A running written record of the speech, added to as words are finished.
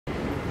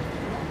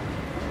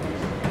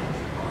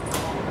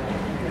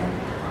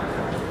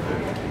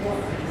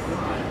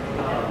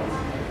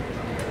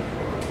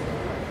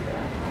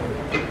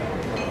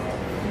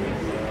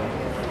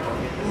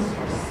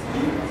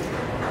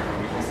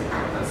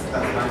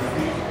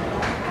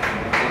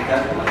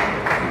Okay,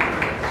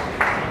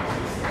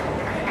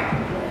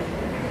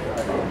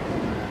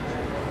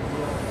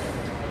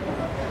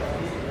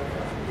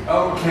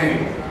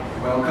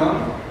 welcome.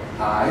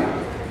 Hi.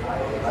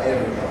 Hi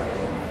everybody.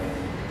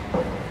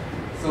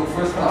 So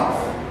first off,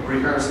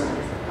 rehearsal.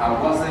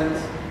 How was it?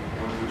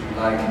 What would you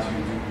like to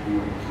do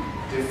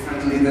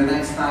differently the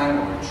next time,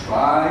 or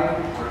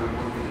try? What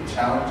were the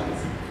challenges?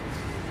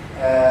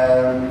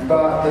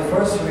 But the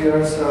first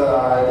rehearsal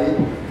I did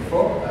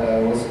before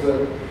was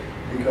good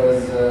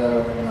because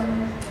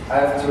I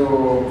have to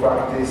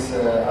practice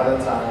other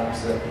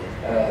times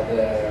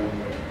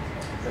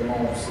the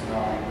moves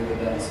with the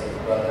dancers,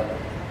 but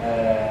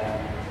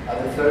at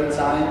the third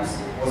times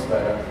was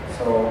better.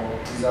 So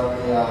it's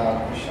only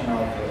a question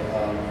of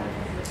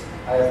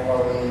I have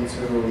only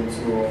to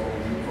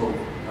improve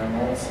my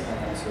moves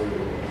and to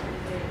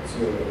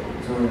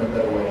do in a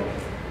better way.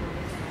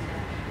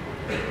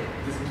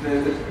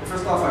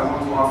 First off, I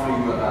want to offer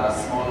you a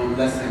small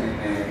lesson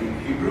in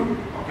Hebrew.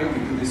 Okay, we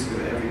do this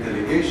with every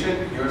delegation.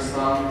 Your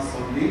song,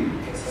 Soldi.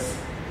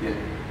 Yeah.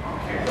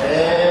 Okay.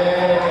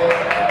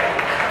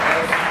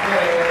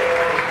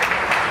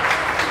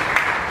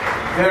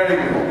 Very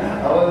good.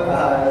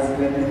 It's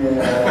been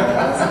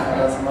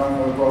last month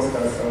on the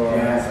podcast, so...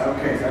 Yes,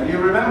 okay. So you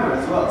remember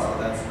as well, so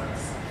that's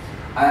nice.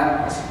 I have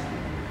a question.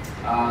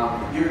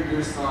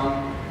 Your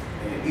song,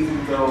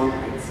 even though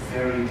it's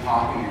very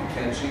poppy and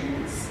catchy,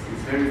 it's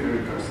very,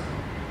 very personal.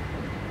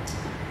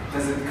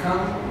 Does it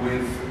come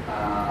with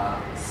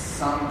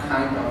some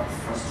kind of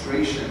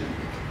frustration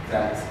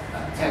that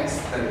a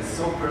text that is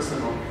so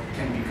personal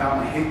can become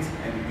a hit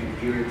and you can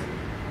hear it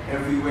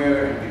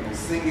everywhere and people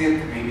sing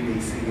it, maybe they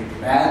sing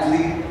it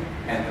badly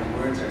and the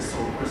words are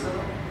so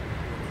personal?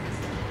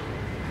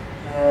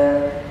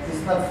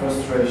 It's not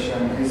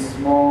frustration, it's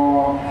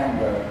more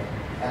anger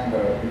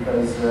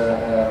because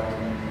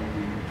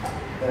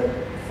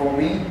for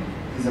me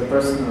it's a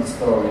personal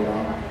story, you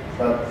know?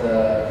 But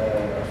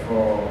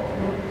for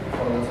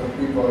lots of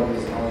people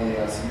it's only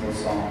a simple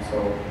song, so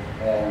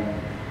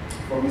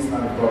for me it's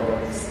not a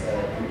problem, it's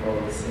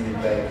people sing it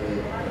badly.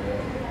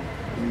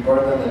 It's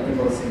important that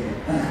people sing it,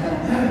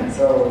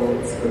 so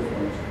it's good for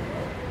me.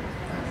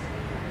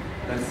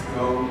 Let's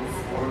go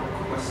for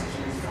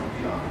questions from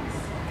the audience.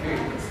 Okay,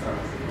 let's start.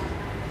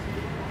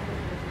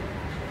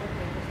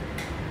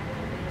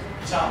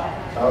 Ciao.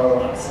 Oh.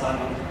 I'm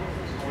Simon.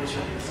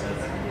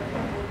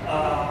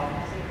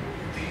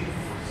 Do you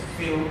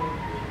feel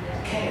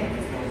okay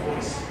with your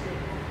voice?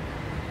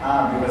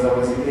 Because I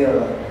was ill.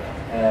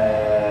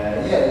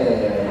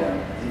 Yeah.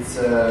 It's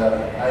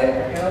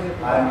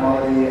I'm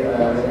only a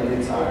little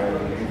bit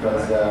tired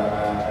because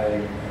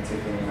I'm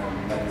taking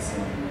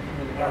medicine.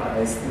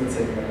 I still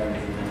take the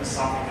medicine.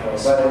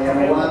 But in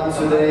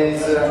 1-2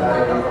 days I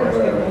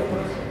recover.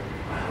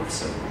 I hope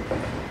so.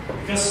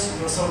 Because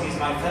your song is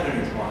my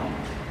favorite one,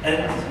 and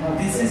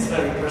this is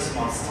very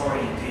personal story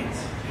indeed.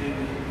 You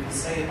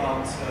say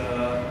about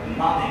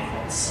money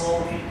from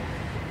Soldi,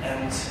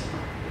 and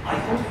I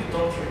hope you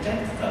don't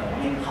reject them. I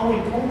mean, how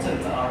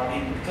important are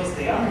they? Because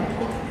they are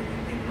important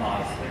in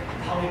life.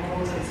 How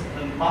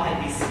important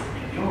money is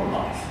in your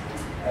life?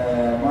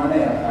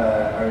 Money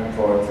are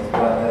important,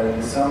 but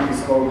the song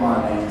is called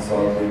Money in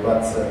Soldi,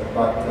 but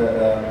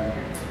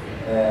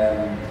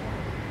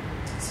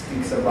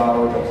speaks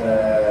about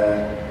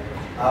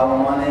how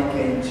money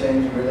can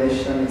change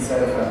relation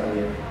inside a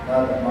family,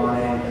 not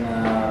money in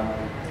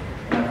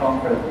a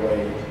concrete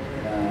way,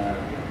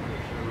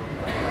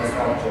 as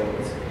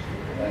object.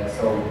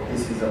 So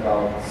this is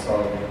about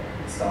Soldi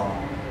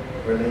song,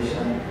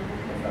 relation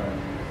in family.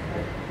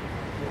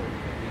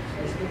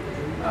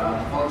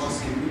 Apologies,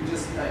 can you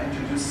just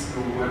introduce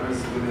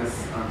whoever's with us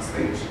on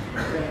stage?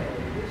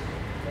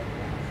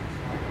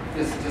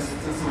 Just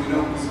so we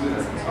know who's with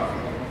us and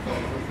talking.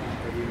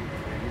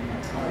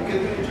 You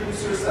can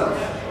introduce yourself.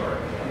 Sure.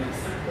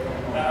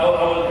 I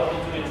will do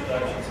the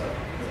introduction. So,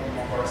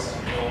 of course,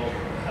 you'll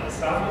have a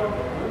staff member,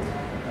 Mahmood.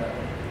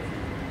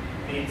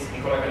 Meet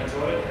Nicola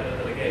Caligiore, head of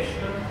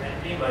delegation, and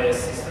me, my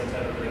assistant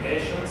head of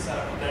delegations,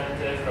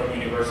 Potente from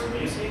Universal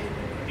Music,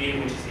 Bill,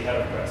 which is the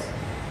head of press.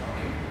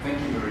 Thank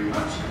you very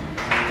much.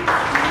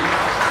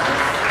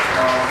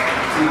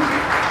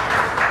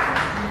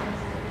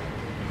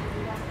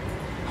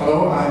 Hello,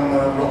 I'm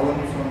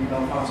Roland from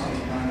Belfast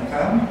 89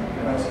 FM,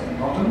 based in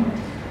London.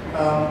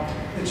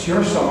 It's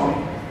your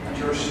song and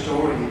your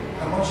story.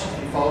 How much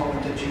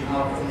involvement did you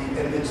have in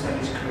the image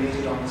that is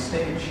created on the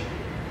stage?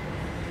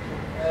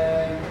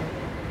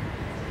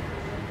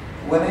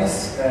 When I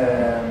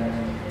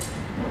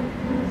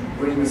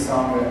bring the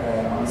song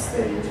on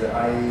stage,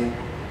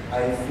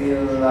 I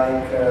feel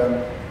like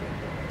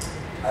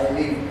I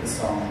live the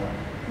song,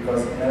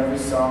 because in every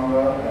song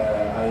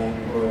I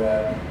put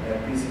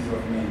pieces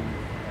of me.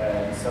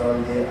 So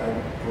I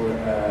put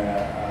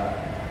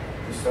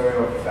the story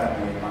of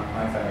family,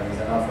 my family.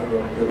 It's an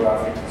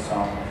autobiographical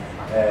song,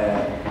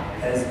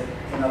 as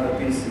in other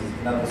pieces,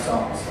 in other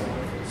songs.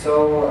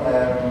 So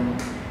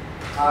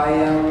I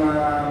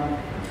am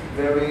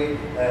very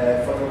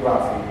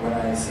photographic when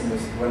I sing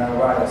this, when I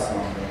write a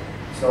song.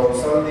 So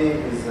Soldi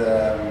is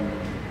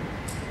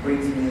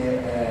brings me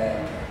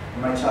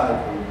in my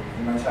childhood.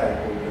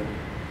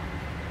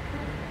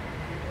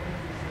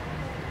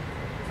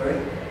 Sorry?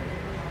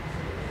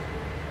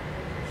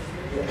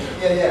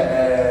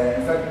 Yeah.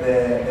 In fact, the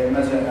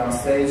image on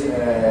stage,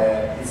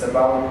 it's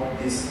about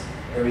this.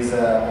 There is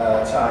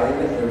a child,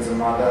 there is a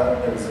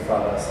mother, there is a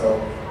father. So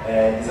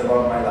it's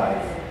about my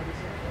life.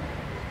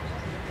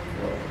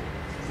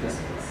 Yes,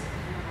 please.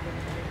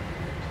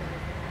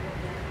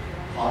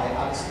 Hi,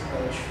 Alison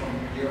Birch from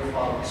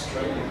Eurovision,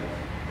 Australia.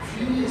 A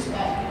few years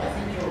back, I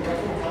think your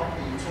record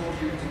company told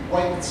you to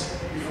wait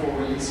before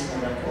releasing a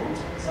record.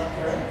 Is that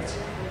correct?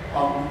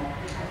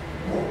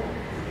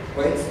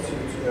 Wait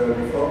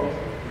before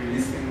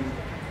Releasing.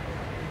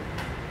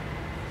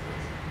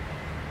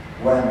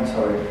 when?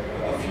 Sorry.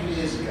 A few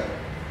years ago.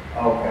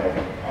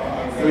 Okay.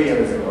 3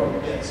 years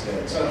ago. Yes.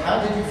 So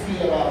how did you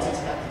feel about it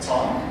at the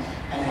time,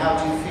 and how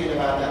do you feel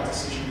about that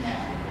decision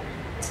now?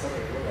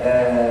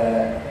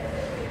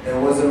 There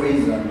was a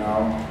reason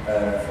now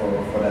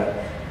for that,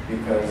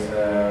 because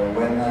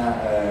when I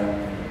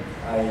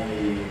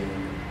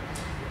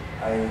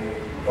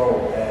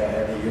go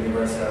at the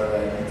Universal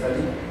in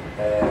Italy,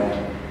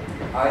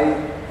 I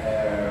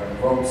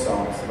wrote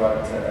songs,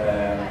 but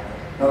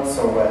not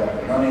so well,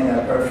 not in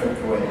a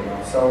perfect way. You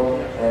know? So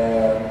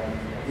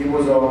it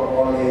was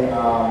only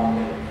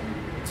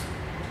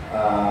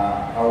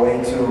a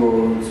way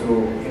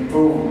to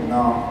improve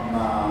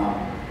my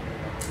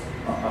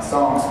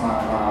songs,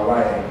 my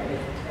writing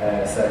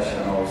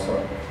session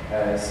also.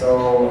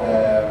 So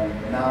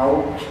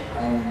now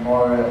I'm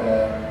more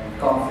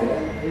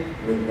confident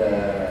with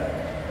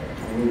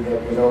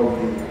all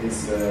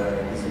this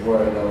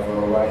word of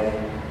writing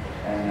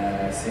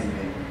and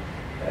singing.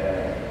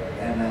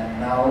 And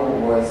now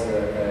was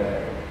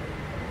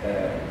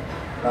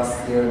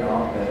last year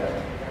now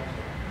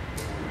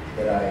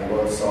that I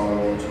wrote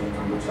Soldi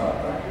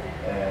Ciucciata.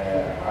 I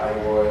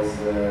was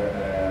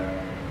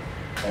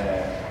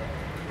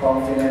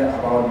confident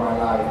about my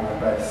life, my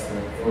best.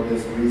 For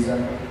this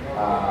reason,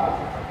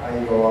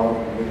 I go out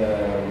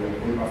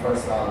with my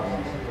first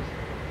album.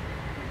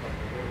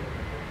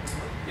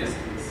 Yes,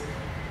 please.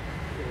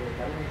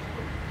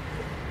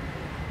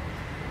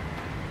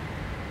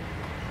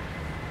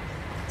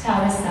 Ciao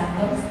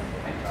Alessandro.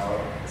 Ciao.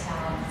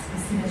 Ciao, it's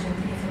Cristina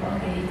Gentili from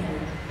Italy.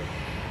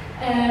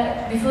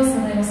 Before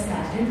Sanremo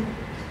started,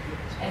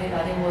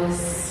 everybody was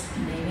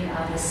naming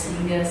other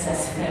singers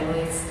as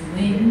favorites to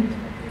win.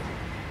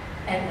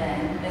 And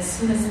then, as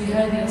soon as we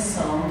heard your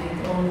song,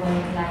 it all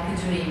went like a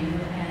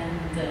dream,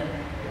 and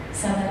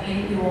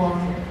suddenly you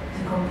won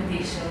the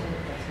competition.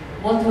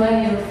 What were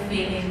your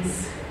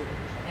feelings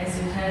as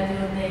you heard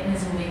your name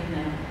as a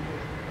winner?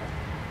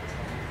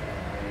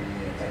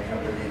 I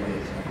can't believe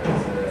it,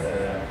 because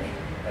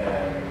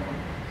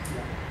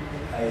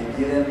I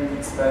didn't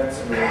expect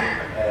to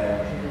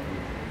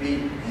be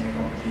in a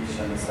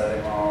competition,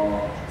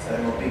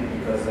 Sanremo Big,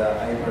 because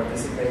I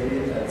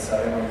participated at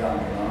Sanremo Young,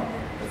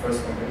 the first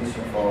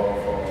competition for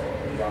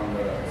young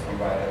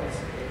songwriters.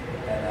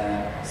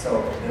 And so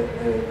the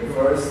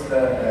first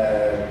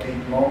big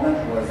moment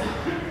was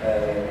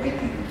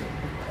winning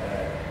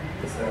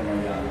Sanremo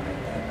Young,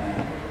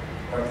 and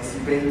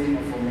participating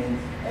for me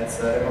at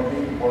Sanremo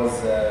Big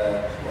was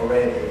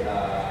already a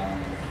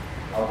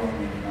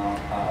winning,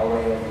 a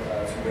way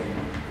to win.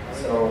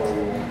 So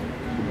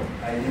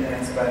I didn't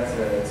expect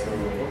to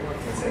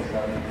take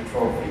the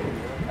trophy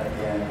at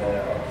the end of the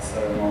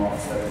Sanremo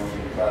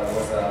Big, but it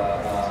was a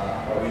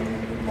really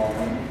good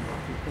moment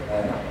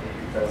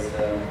because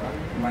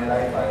in my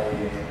life I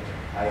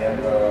have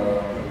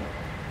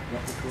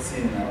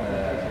seen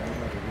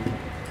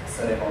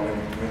Sanremo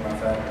with my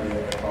family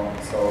at home,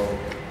 so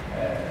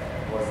it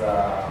was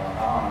an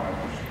honor.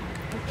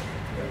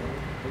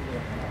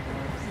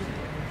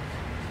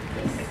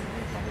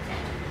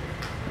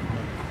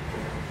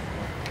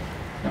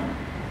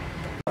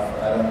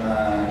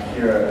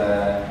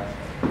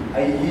 I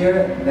hear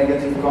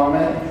negative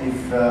comment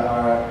if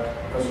are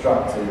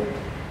constructive,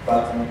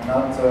 but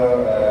not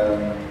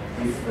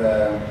if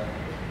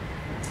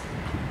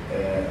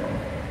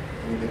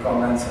the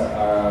comments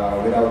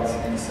are without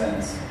any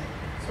sense.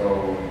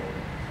 So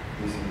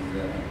this is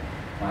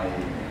my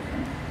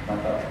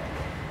thought.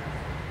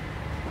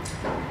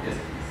 Yes,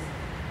 please.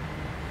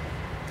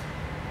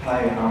 Hi,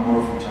 I'm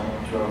Mahmood from Channel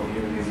 12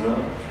 here in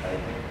Israel.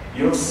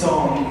 Your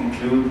song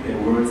includes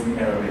words in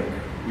Arabic.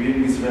 We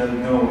in Israel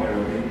know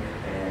Arabic,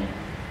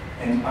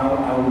 and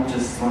I would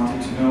just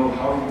wanted to know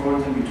how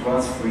important it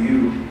was for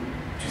you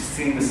to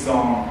sing the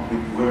song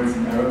with words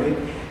in Arabic.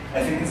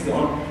 I think it's the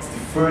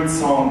first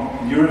song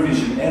in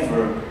Eurovision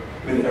ever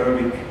with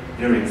Arabic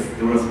lyrics.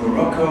 There was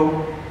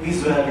Morocco,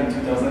 Israel in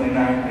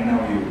 2009, and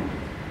now you.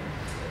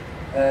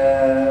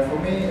 For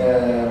me,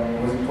 it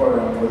was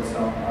important to put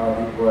some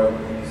Arabic word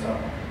in the song,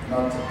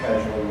 not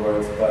casual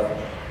words, but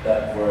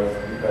that word,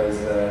 because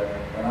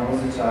when I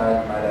was a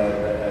child, my dad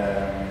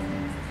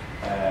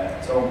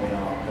told me the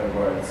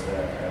words,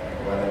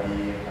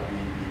 Waladi,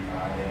 Habibi,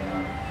 Alena,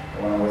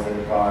 when I was at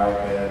the park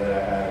that I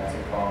had to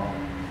come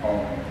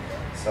home.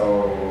 So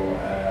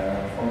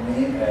for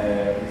me,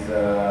 is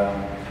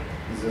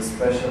a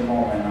special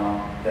moment,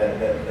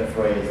 the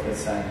phrase, the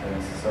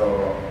sentence.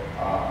 So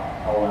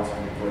I want to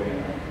put in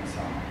a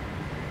song.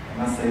 I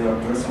must say you're a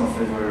personal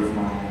favorite of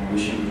mine, and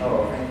wish you.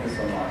 Oh, thank you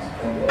so much.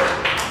 Thank you.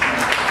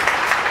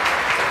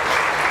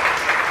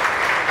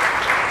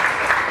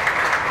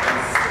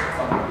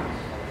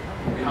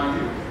 Behind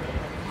you.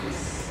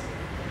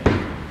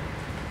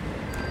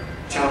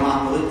 Ciao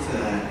Mahmood,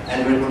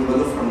 Edward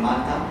from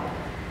Malta.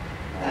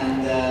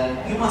 And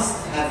you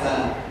must have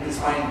an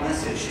inspiring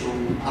message to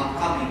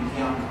upcoming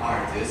young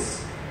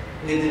artists,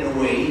 hidden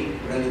away,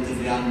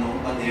 relatively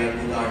unknown, but they are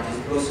good artists,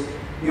 because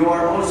you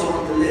are also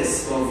on the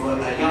list of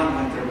a young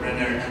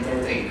entrepreneur,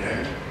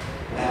 entertainer.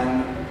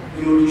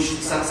 You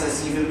reached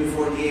success even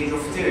before the age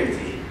of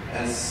 30,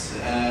 as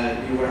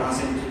you were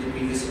answering to the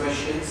previous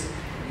questions.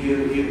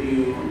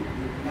 You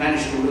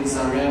managed to win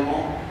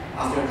Sanremo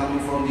after coming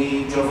from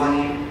the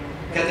Giovanni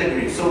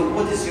category. So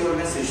what is your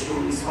message to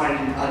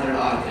inspiring other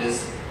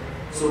artists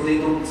so they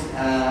don't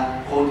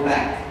hold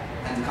back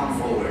and come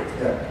forward?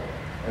 Yeah.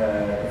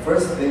 The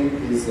first thing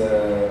is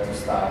to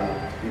study,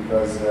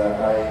 because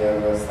I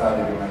have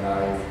studied in my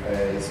life.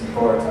 It's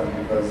important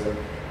because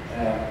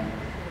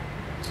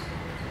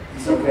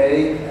it's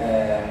okay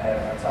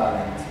have a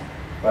talent,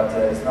 but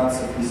it's not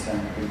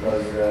sufficient,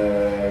 because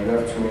you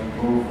have to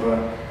improve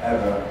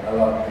ever a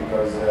lot,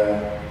 because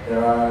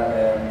there are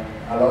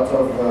a lot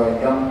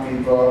of young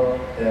people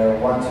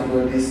want to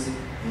do this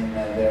in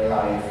their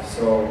life.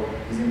 So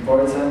it's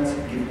important to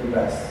give the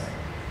best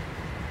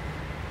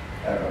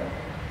ever.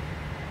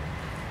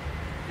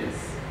 Yes.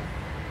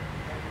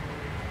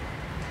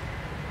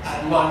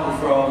 Michael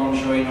from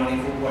Joy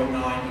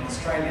 94.9 in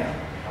Australia.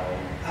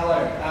 Hello.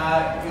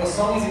 Your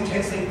song is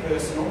intensely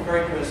personal,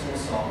 very personal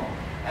song,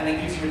 and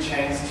it gives you a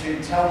chance to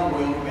tell the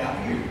world about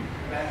you,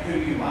 about who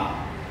you are.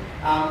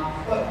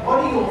 But what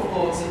are your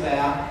thoughts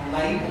about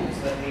labels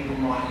that people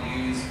might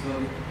use for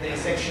their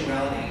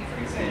sexuality,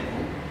 for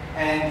example,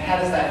 and how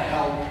does that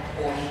help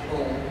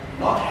or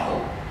not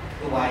help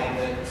the way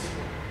that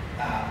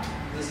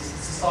the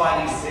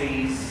society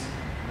sees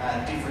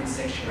different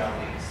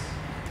sexualities?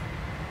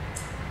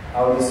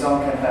 How the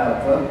song can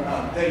help?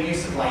 The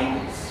use of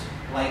labels,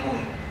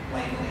 labeling.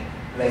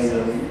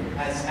 Labeling.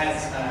 As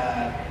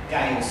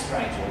gay or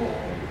straight or.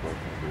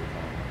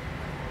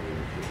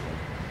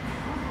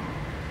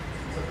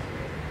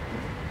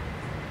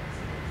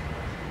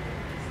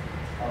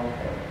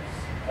 Okay.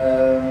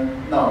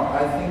 No,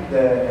 I think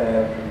the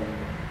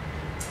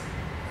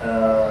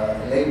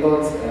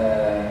labels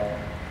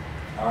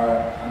are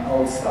an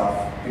old stuff,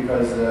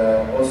 because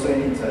also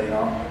in Italy,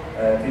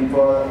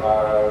 people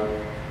are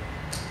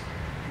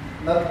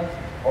not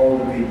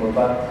older people,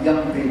 but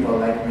young people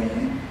like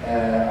me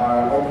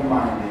are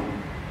open-minded.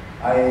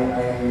 I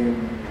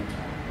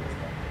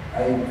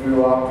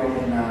grew up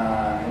in a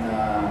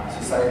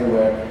society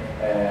where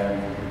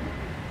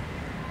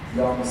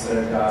young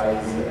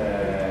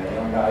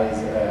guys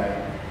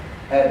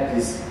had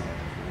this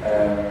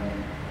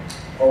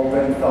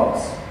open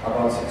thoughts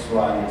about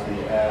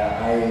sexuality. I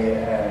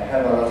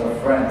have a lot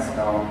of friends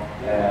now,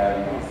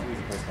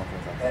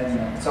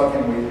 and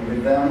talking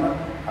with them,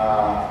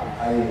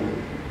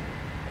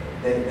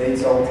 they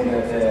told me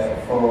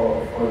that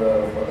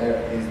for them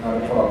is not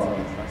a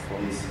problem.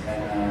 This,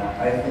 and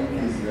I think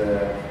is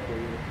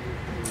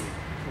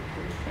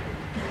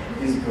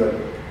good.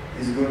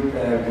 It's good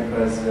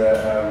because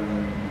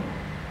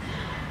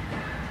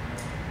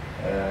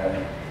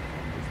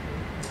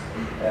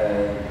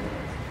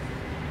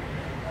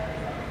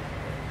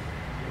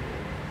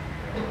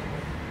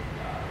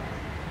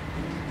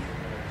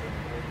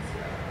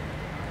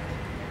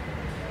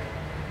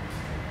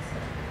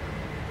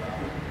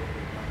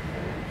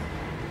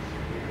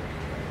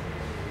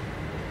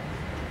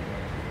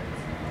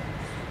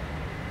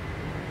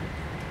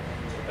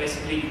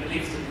basically he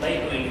believes that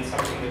labeling is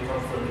something that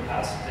comes from the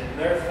past. The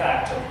mere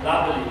fact of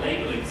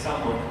labeling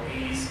someone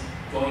is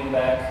going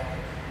back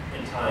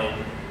in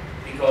time,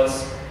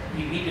 because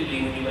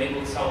immediately when you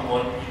label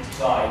someone, you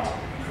divide,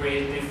 you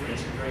create a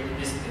difference, you create a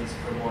distance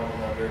from one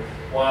another,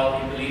 while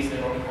he believes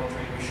that on the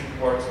contrary we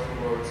should work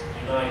towards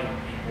uniting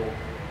people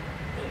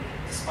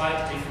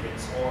despite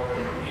difference, or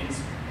in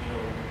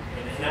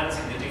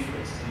enhancing the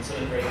differences and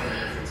celebrating the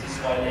differences. This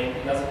is why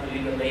he doesn't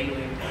believe that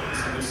labeling is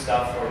a good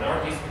stuff for an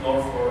artist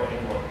nor for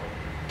anyone.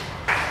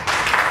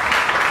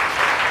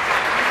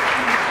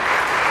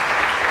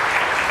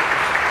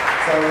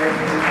 So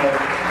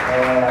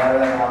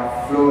I'm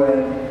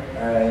fluent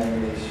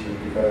English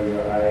because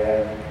I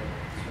have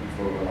to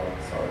improve a lot.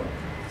 Sorry.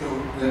 So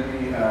let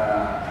me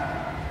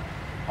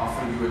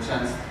offer you a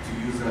chance to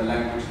use a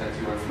language that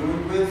you are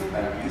fluent with,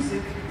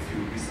 music. If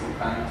you would be so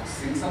kind to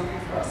sing something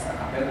for us, a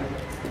cappella,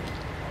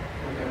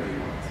 whatever you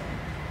want.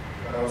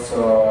 But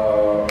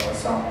also a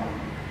song,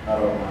 not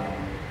of mine.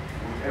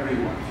 Whatever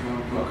you want. If you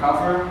want to do a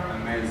cover,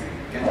 amazing.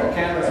 Get your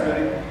cameras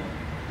ready.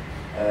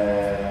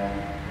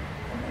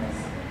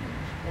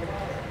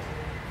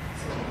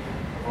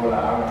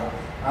 Volar.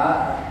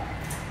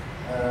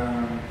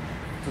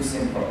 Too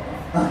simple.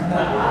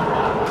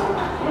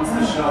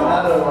 show.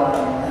 Another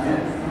one.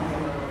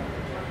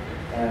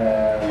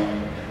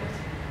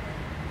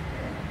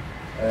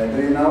 Do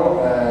you know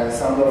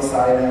Sound of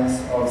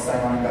Silence of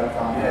Simon and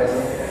Garfunkel? Yes.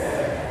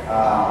 I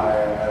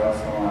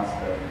also must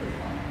this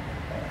one.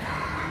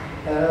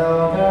 Hello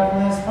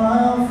darkness, my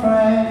old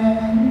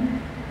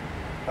friend.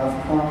 I've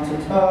come to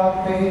talk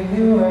with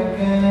you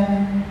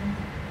again.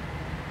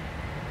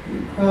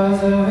 Because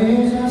a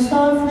vision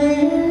softly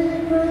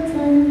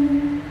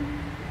written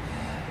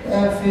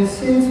left his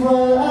seats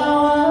while I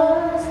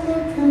was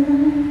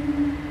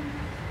sleeping.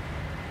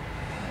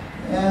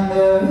 And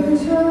the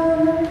vision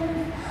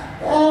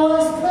that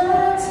was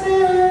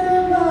planted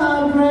in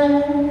my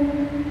brain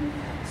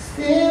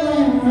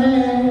still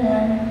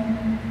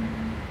remains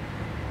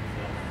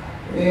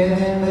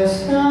within the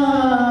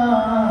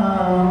sound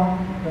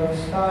of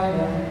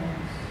silence.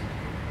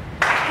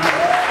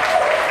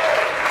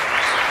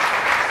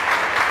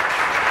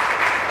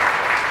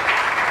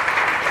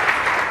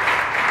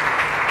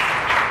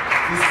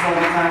 This is all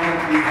the time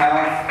that we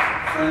have.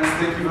 Friends,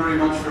 thank you very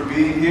much for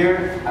being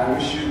here. I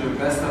wish you the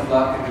best of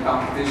luck in the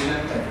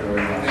competition. Thank you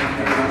very much. Thank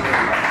you very much,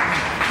 everybody.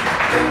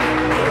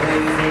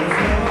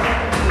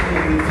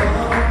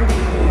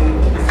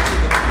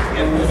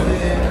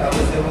 I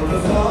was able to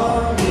fall.